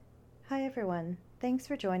Hi, everyone. Thanks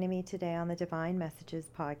for joining me today on the Divine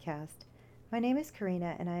Messages podcast. My name is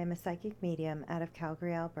Karina, and I am a psychic medium out of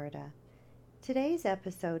Calgary, Alberta. Today's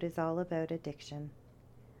episode is all about addiction.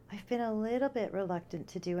 I've been a little bit reluctant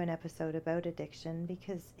to do an episode about addiction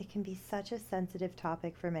because it can be such a sensitive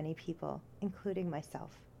topic for many people, including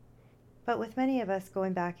myself. But with many of us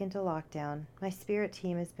going back into lockdown, my spirit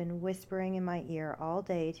team has been whispering in my ear all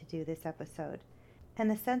day to do this episode. And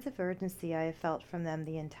the sense of urgency I have felt from them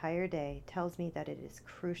the entire day tells me that it is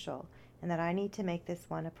crucial and that I need to make this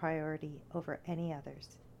one a priority over any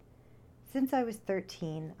others. Since I was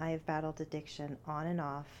 13, I have battled addiction on and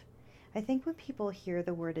off. I think when people hear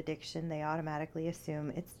the word addiction, they automatically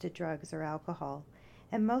assume it's to drugs or alcohol,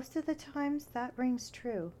 and most of the times that rings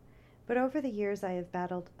true. But over the years, I have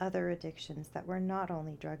battled other addictions that were not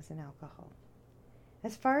only drugs and alcohol.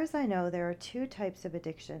 As far as I know, there are two types of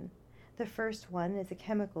addiction. The first one is a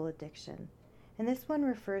chemical addiction, and this one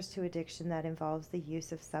refers to addiction that involves the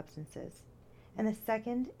use of substances. And the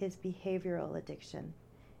second is behavioral addiction,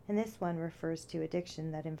 and this one refers to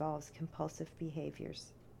addiction that involves compulsive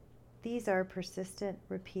behaviors. These are persistent,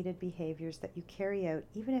 repeated behaviors that you carry out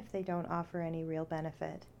even if they don't offer any real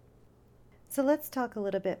benefit. So let's talk a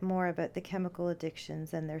little bit more about the chemical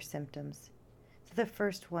addictions and their symptoms. The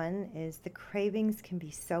first one is the cravings can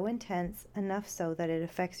be so intense, enough so that it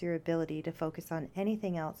affects your ability to focus on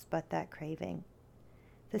anything else but that craving.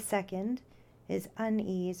 The second is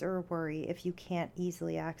unease or worry if you can't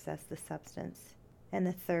easily access the substance. And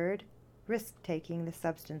the third, risk-taking the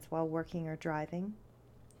substance while working or driving.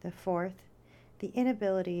 The fourth, the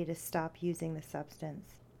inability to stop using the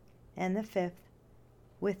substance. And the fifth,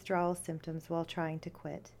 withdrawal symptoms while trying to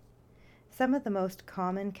quit. Some of the most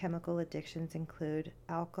common chemical addictions include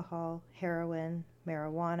alcohol, heroin,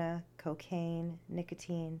 marijuana, cocaine,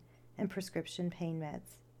 nicotine, and prescription pain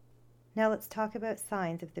meds. Now let's talk about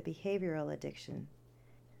signs of the behavioral addiction.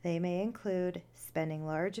 They may include spending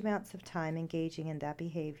large amounts of time engaging in that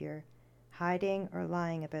behavior, hiding or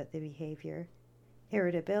lying about the behavior,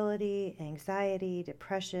 irritability, anxiety,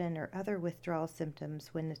 depression, or other withdrawal symptoms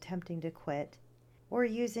when attempting to quit, or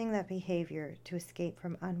using that behavior to escape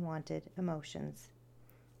from unwanted emotions.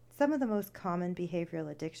 Some of the most common behavioral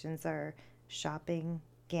addictions are shopping,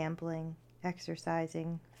 gambling,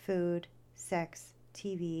 exercising, food, sex,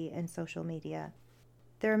 TV, and social media.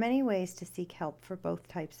 There are many ways to seek help for both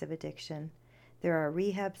types of addiction. There are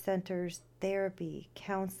rehab centers, therapy,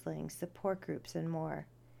 counseling, support groups, and more.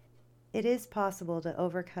 It is possible to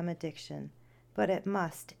overcome addiction, but it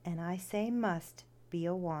must, and I say must, be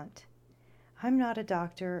a want. I'm not a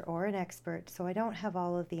doctor or an expert, so I don't have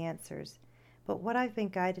all of the answers, but what I've been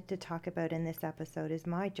guided to talk about in this episode is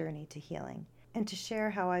my journey to healing, and to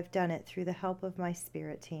share how I've done it through the help of my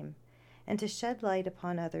spirit team, and to shed light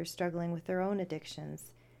upon others struggling with their own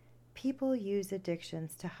addictions. People use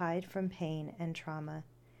addictions to hide from pain and trauma.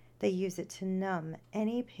 They use it to numb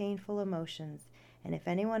any painful emotions, and if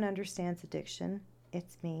anyone understands addiction,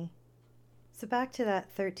 it's me. So back to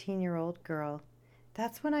that 13-year-old girl.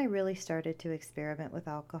 That's when I really started to experiment with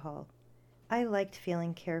alcohol. I liked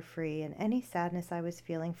feeling carefree, and any sadness I was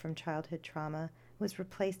feeling from childhood trauma was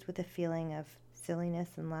replaced with a feeling of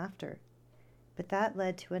silliness and laughter. But that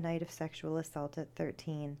led to a night of sexual assault at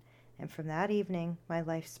 13, and from that evening, my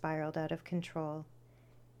life spiraled out of control.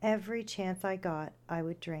 Every chance I got, I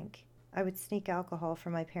would drink. I would sneak alcohol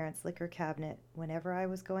from my parents' liquor cabinet whenever I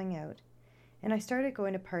was going out. And I started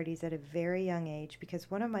going to parties at a very young age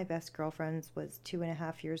because one of my best girlfriends was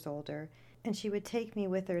 2.5 years older, and she would take me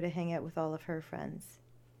with her to hang out with all of her friends.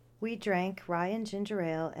 We drank rye and ginger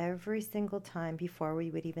ale every single time before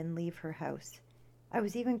we would even leave her house. I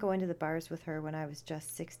was even going to the bars with her when I was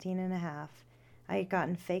just 16 and a half. I had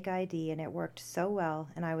gotten fake ID and it worked so well,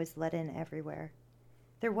 and I was let in everywhere.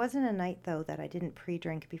 There wasn't a night, though, that I didn't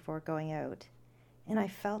pre-drink before going out. And I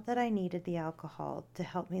felt that I needed the alcohol to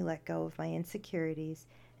help me let go of my insecurities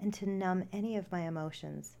and to numb any of my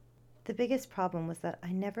emotions. The biggest problem was that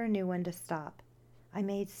I never knew when to stop. I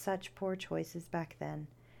made such poor choices back then,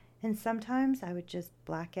 and sometimes I would just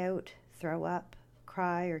black out, throw up,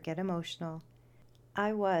 cry, or get emotional.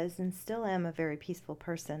 I was and still am a very peaceful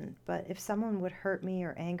person, but if someone would hurt me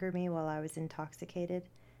or anger me while I was intoxicated,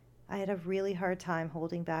 I had a really hard time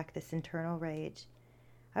holding back this internal rage.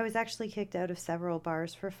 I was actually kicked out of several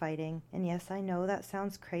bars for fighting, and yes, I know that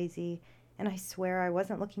sounds crazy, and I swear I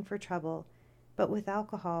wasn't looking for trouble, but with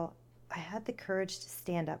alcohol, I had the courage to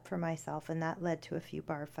stand up for myself, and that led to a few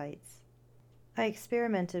bar fights. I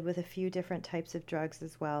experimented with a few different types of drugs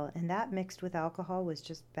as well, and that mixed with alcohol was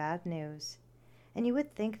just bad news. And you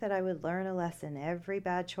would think that I would learn a lesson every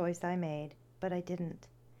bad choice I made, but I didn't.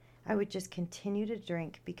 I would just continue to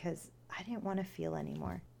drink because I didn't want to feel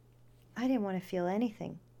anymore. I didn't want to feel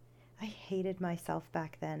anything. I hated myself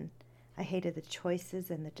back then. I hated the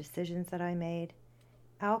choices and the decisions that I made.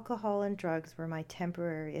 Alcohol and drugs were my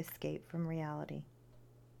temporary escape from reality.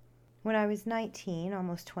 When I was 19,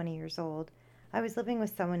 almost 20 years old, I was living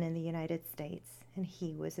with someone in the United States, and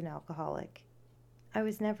he was an alcoholic. I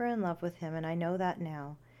was never in love with him, and I know that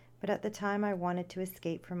now, but at the time I wanted to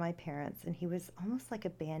escape from my parents, and he was almost like a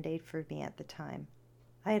Band-Aid for me at the time.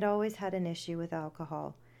 I had always had an issue with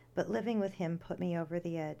alcohol, but living with him put me over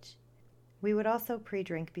the edge. We would also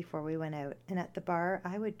pre-drink before we went out, and at the bar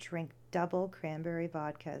I would drink double cranberry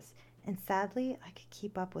vodkas, and sadly I could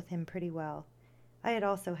keep up with him pretty well. I had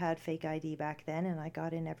also had fake ID back then, and I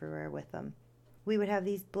got in everywhere with them. We would have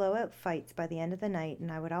these blowout fights by the end of the night,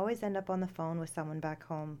 and I would always end up on the phone with someone back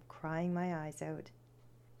home, crying my eyes out.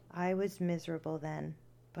 I was miserable then,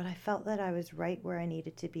 but I felt that I was right where I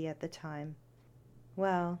needed to be at the time.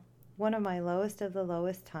 Well, one of my lowest of the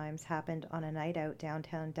lowest times happened on a night out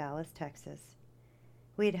downtown Dallas, Texas.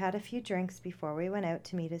 We had had a few drinks before we went out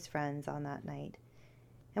to meet his friends on that night.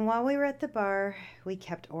 And while we were at the bar, we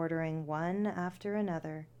kept ordering one after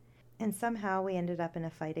another, and somehow we ended up in a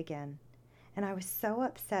fight again. And I was so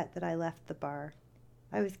upset that I left the bar.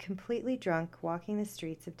 I was completely drunk, walking the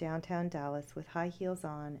streets of downtown Dallas with high heels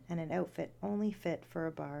on and an outfit only fit for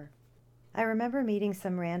a bar. I remember meeting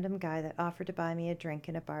some random guy that offered to buy me a drink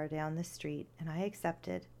in a bar down the street, and I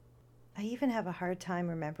accepted. I even have a hard time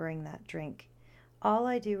remembering that drink. All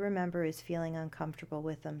I do remember is feeling uncomfortable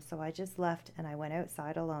with them, so I just left and I went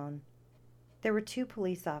outside alone. There were 2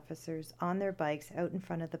 police officers on their bikes out in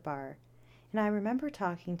front of the bar, and I remember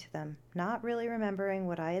talking to them, not really remembering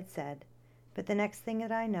what I had said, but the next thing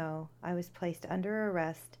that I know, I was placed under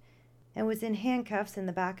arrest and was in handcuffs in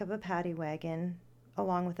the back of a paddy wagon,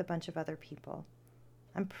 along with a bunch of other people.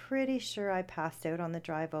 I'm pretty sure I passed out on the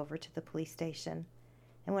drive over to the police station,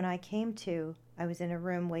 and when I came to, I was in a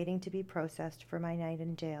room waiting to be processed for my night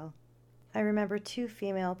in jail. I remember 2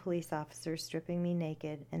 female police officers stripping me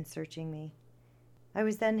naked and searching me. I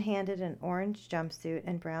was then handed an orange jumpsuit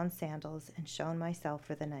and brown sandals and shown my cell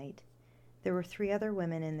for the night. There were 3 other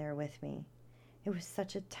women in there with me. It was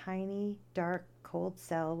such a tiny, dark, cold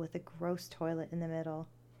cell with a gross toilet in the middle.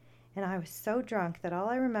 And I was so drunk that all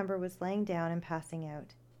I remember was laying down and passing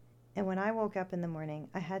out. And when I woke up in the morning,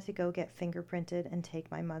 I had to go get fingerprinted and take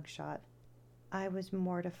my mugshot. I was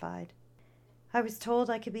mortified. I was told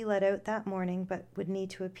I could be let out that morning, but would need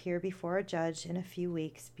to appear before a judge in a few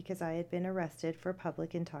weeks because I had been arrested for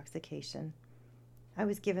public intoxication. I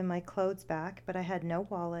was given my clothes back, but I had no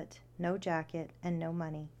wallet, no jacket, and no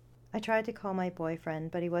money. I tried to call my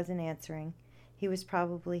boyfriend, but he wasn't answering. He was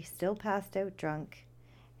probably still passed out drunk,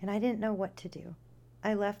 and I didn't know what to do.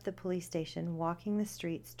 I left the police station, walking the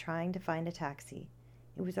streets, trying to find a taxi.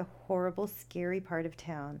 It was a horrible, scary part of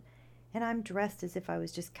town, and I'm dressed as if I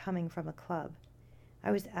was just coming from a club.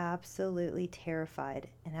 I was absolutely terrified,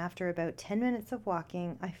 and after about 10 minutes of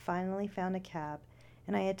walking, I finally found a cab,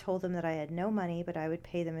 and I had told them that I had no money, but I would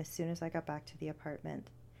pay them as soon as I got back to the apartment.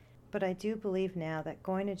 But I do believe now that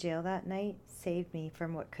going to jail that night saved me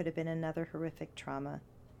from what could have been another horrific trauma.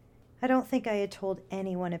 I don't think I had told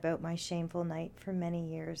anyone about my shameful night for many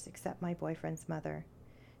years except my boyfriend's mother.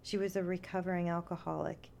 She was a recovering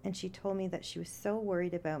alcoholic, and she told me that she was so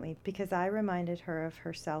worried about me because I reminded her of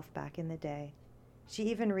herself back in the day. She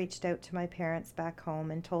even reached out to my parents back home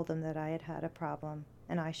and told them that I had had a problem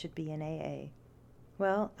and I should be in AA.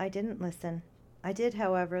 Well, I didn't listen. I did,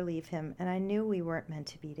 however, leave him, and I knew we weren't meant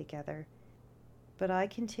to be together. But I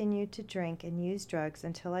continued to drink and use drugs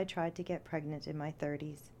until I tried to get pregnant in my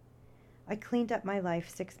 30s. I cleaned up my life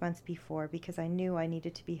 6 months before because I knew I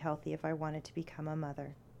needed to be healthy if I wanted to become a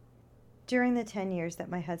mother. During the 10 years that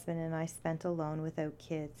my husband and I spent alone without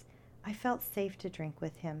kids, I felt safe to drink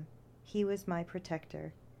with him. He was my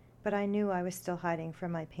protector, but I knew I was still hiding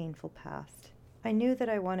from my painful past. I knew that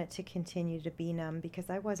I wanted to continue to be numb because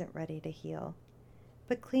I wasn't ready to heal.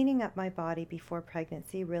 But cleaning up my body before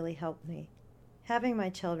pregnancy really helped me. Having my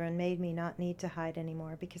children made me not need to hide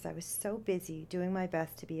anymore because I was so busy doing my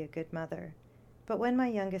best to be a good mother. But when my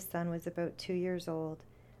youngest son was about 2 years old,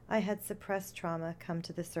 I had suppressed trauma come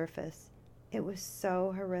to the surface. It was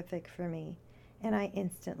so horrific for me, and I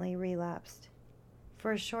instantly relapsed.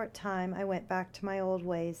 For a short time, I went back to my old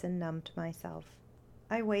ways and numbed myself.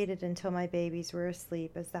 I waited until my babies were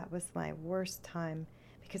asleep, as that was my worst time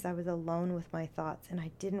because I was alone with my thoughts and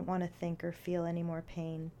I didn't want to think or feel any more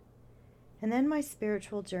pain. And then my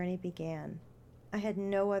spiritual journey began. I had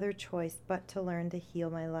no other choice but to learn to heal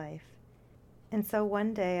my life. And so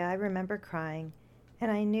one day I remember crying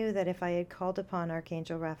And I knew that if I had called upon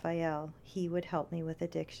Archangel Raphael, he would help me with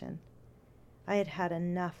addiction. I had had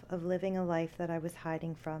enough of living a life that I was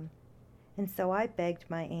hiding from, and so I begged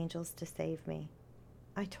my angels to save me.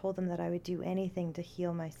 I told them that I would do anything to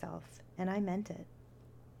heal myself, and I meant it.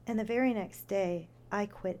 And the very next day, I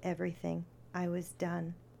quit everything. I was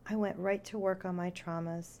done. I went right to work on my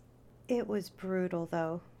traumas. It was brutal,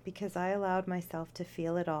 though, because I allowed myself to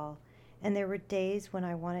feel it all, and there were days when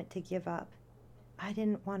I wanted to give up. I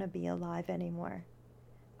didn't want to be alive anymore.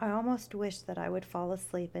 I almost wished that I would fall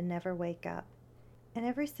asleep and never wake up. And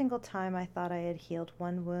every single time I thought I had healed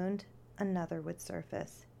one wound, another would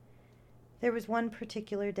surface. There was one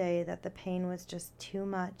particular day that the pain was just too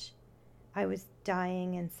much. I was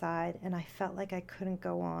dying inside, and I felt like I couldn't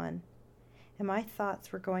go on. And my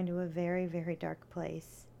thoughts were going to a very, very dark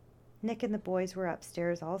place. Nick and the boys were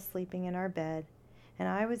upstairs all sleeping in our bed, and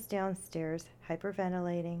I was downstairs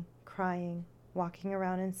hyperventilating, crying, walking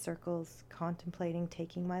around in circles, contemplating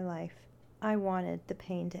taking my life. I wanted the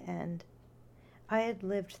pain to end. I had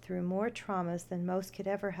lived through more traumas than most could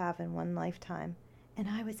ever have in one lifetime, and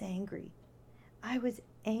I was angry. I was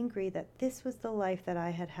angry that this was the life that I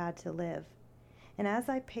had had to live. And as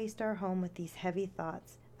I paced our home with these heavy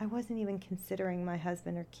thoughts, I wasn't even considering my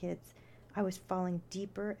husband or kids. I was falling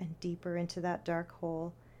deeper and deeper into that dark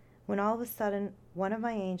hole, when all of a sudden one of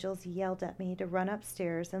my angels yelled at me to run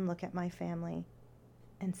upstairs and look at my family.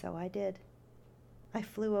 And so I did. I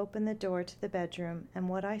flew open the door to the bedroom, and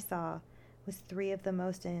what I saw was 3 of the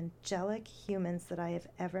most angelic humans that I have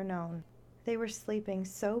ever known. They were sleeping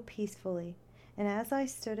so peacefully, and as I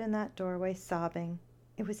stood in that doorway sobbing,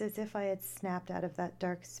 it was as if I had snapped out of that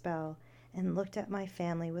dark spell and looked at my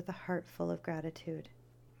family with a heart full of gratitude.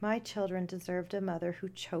 My children deserved a mother who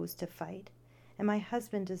chose to fight, and my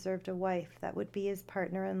husband deserved a wife that would be his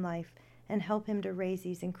partner in life and help him to raise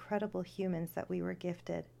these incredible humans that we were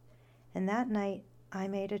gifted. And that night, I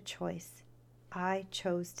made a choice. I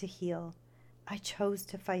chose to heal. I chose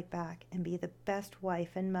to fight back and be the best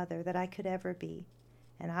wife and mother that I could ever be.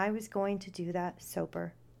 And I was going to do that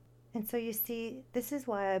sober. And so you see, this is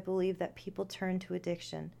why I believe that people turn to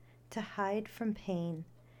addiction, to hide from pain.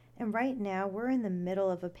 And right now, we're in the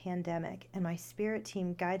middle of a pandemic, and my spirit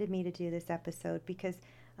team guided me to do this episode because,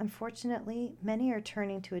 unfortunately, many are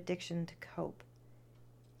turning to addiction to cope.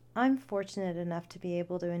 I'm fortunate enough to be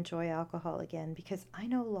able to enjoy alcohol again because I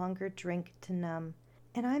no longer drink to numb,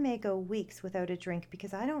 and I may go weeks without a drink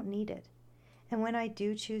because I don't need it. And when I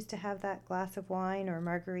do choose to have that glass of wine or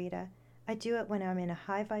margarita, I do it when I'm in a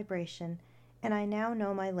high vibration, and I now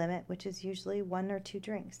know my limit, which is usually 1 or 2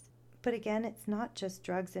 drinks. But again, it's not just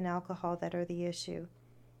drugs and alcohol that are the issue.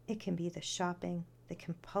 It can be the shopping, the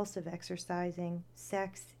compulsive exercising,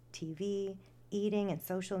 sex, TV, eating, and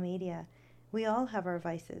social media. We all have our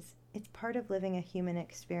vices. It's part of living a human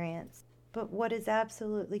experience. But what is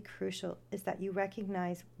absolutely crucial is that you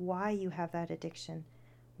recognize why you have that addiction.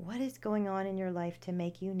 What is going on in your life to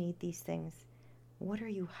make you need these things? What are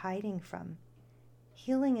you hiding from?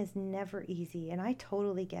 Healing is never easy, and I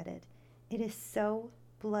totally get it. It is so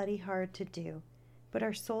bloody hard to do, but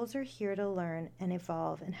our souls are here to learn and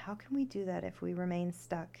evolve, and how can we do that if we remain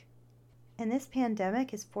stuck? And this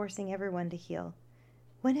pandemic is forcing everyone to heal.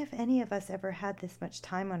 When have any of us ever had this much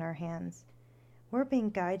time on our hands? We're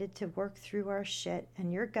being guided to work through our shit,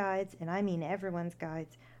 and your guides, and I mean everyone's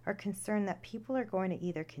guides, are concerned that people are going to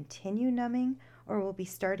either continue numbing or will be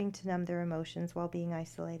starting to numb their emotions while being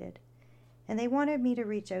isolated. And they wanted me to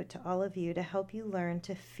reach out to all of you to help you learn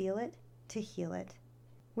to feel it, to heal it.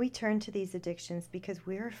 We turn to these addictions because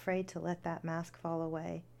we're afraid to let that mask fall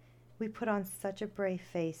away. We put on such a brave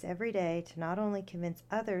face every day to not only convince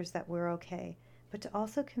others that we're okay, but to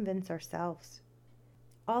also convince ourselves.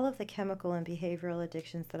 All of the chemical and behavioral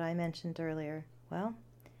addictions that I mentioned earlier, well,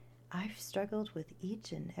 I've struggled with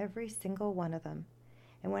each and every single one of them.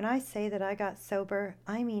 And when I say that I got sober,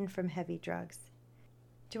 I mean from heavy drugs.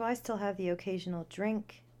 Do I still have the occasional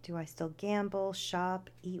drink? Do I still gamble, shop,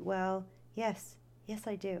 eat well? Yes,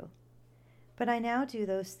 I do. But I now do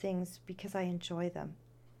those things because I enjoy them.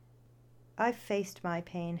 I've faced my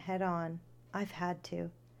pain head on. I've had to.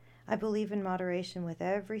 I believe in moderation with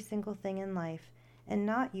every single thing in life, and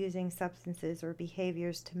not using substances or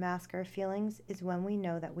behaviors to mask our feelings is when we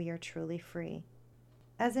know that we are truly free.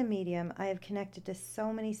 As a medium, I have connected to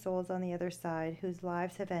so many souls on the other side whose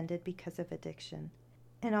lives have ended because of addiction.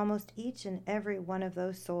 And almost each and every one of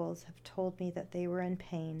those souls have told me that they were in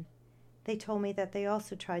pain. They told me that they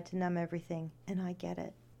also tried to numb everything, and I get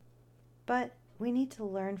it. But we need to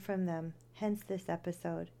learn from them, hence this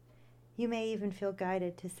episode. You may even feel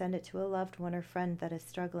guided to send it to a loved one or friend that is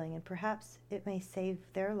struggling, and perhaps it may save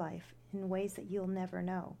their life in ways that you'll never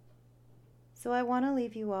know. So I want to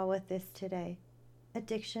leave you all with this today.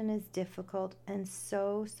 Addiction is difficult and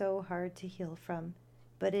so hard to heal from,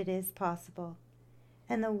 but it is possible.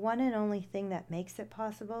 And the one and only thing that makes it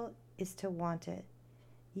possible is to want it.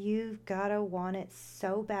 You've got to want it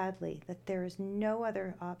so badly that there is no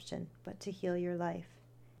other option but to heal your life.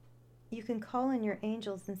 You can call in your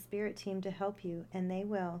angels and spirit team to help you, and they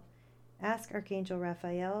will. Ask Archangel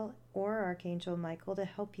Raphael or Archangel Michael to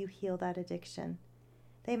help you heal that addiction.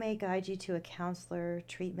 They may guide you to a counselor,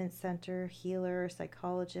 treatment center, healer, or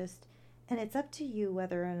psychologist, and it's up to you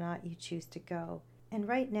whether or not you choose to go. And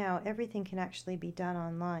right now, everything can actually be done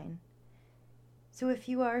online. So if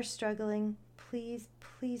you are struggling, please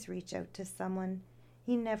reach out to someone.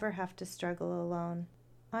 You never have to struggle alone.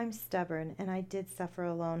 I'm stubborn, and I did suffer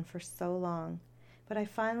alone for so long, but I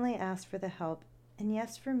finally asked for the help, and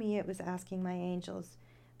yes, for me it was asking my angels,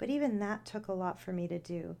 but even that took a lot for me to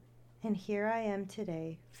do. And here I am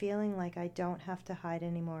today, feeling like I don't have to hide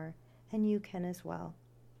anymore, and you can as well.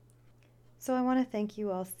 So I want to thank you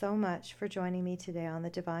all so much for joining me today on the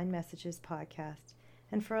Divine Messages podcast,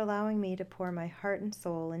 and for allowing me to pour my heart and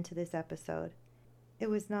soul into this episode. It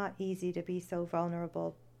was not easy to be so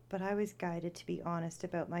vulnerable, but I was guided to be honest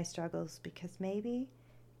about my struggles because maybe,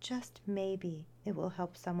 just maybe, it will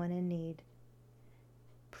help someone in need.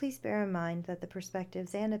 Please bear in mind that the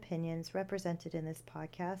perspectives and opinions represented in this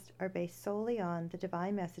podcast are based solely on the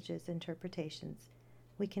Divine Messages interpretations.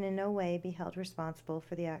 We can in no way be held responsible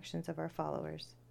for the actions of our followers.